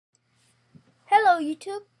Hello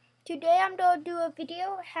YouTube, today I'm going to do a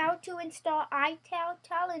video how to install iCal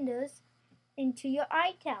calendars into your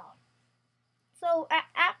iCal. So at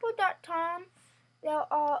apple.com there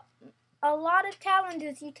are a lot of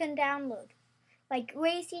calendars you can download, like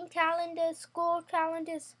racing calendars, school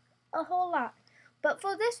calendars, a whole lot. But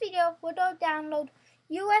for this video we're going to download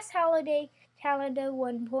US Holiday Calendar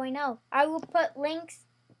 1.0. I will put links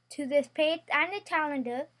to this page and the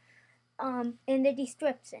calendar in the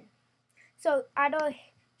description. So I'll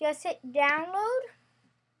just hit download.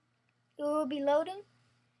 It will be loading.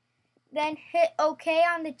 Then hit OK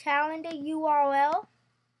on the calendar URL.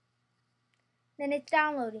 Then it's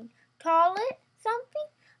downloading. Call it something.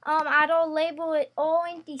 I'll label it all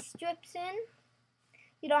in description.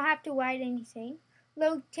 You don't have to write anything.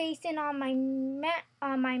 Location on my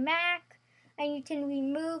Mac, and you can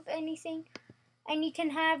remove anything, and you can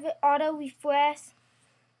have it auto refresh.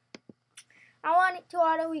 I want it to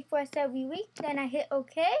auto refresh every week. Then I hit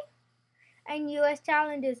OK, and US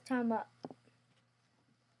calendars come up.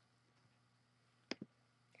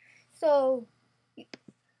 So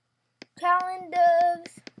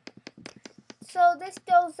calendars. So this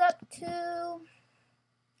goes up to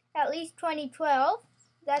at least 2012.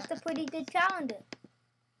 That's a pretty good calendar.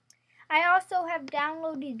 I also have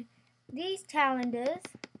downloaded these calendars,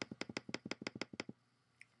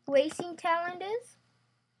 racing calendars.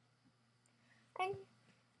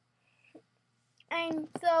 And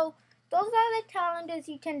so those are the calendars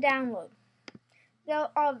you can download. There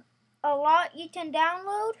are a lot you can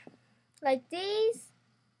download, like these,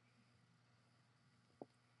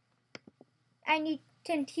 and you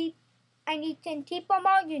can keep them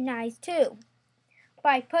organized too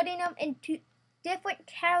by putting them into different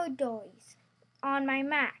categories on my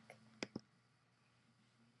Mac.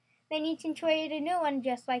 Then you can create a new one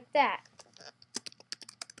just like that.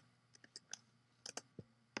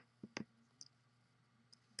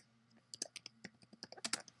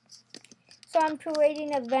 So I'm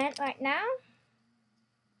creating an event right now.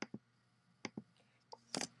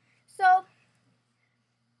 So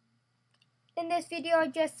in this video I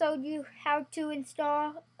just showed you how to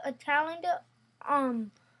install a calendar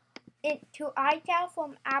into iCal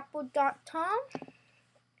from apple.com,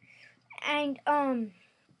 and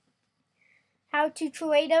how to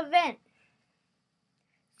create an event.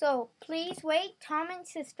 So please rate, comment,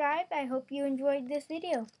 subscribe. I hope you enjoyed this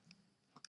video.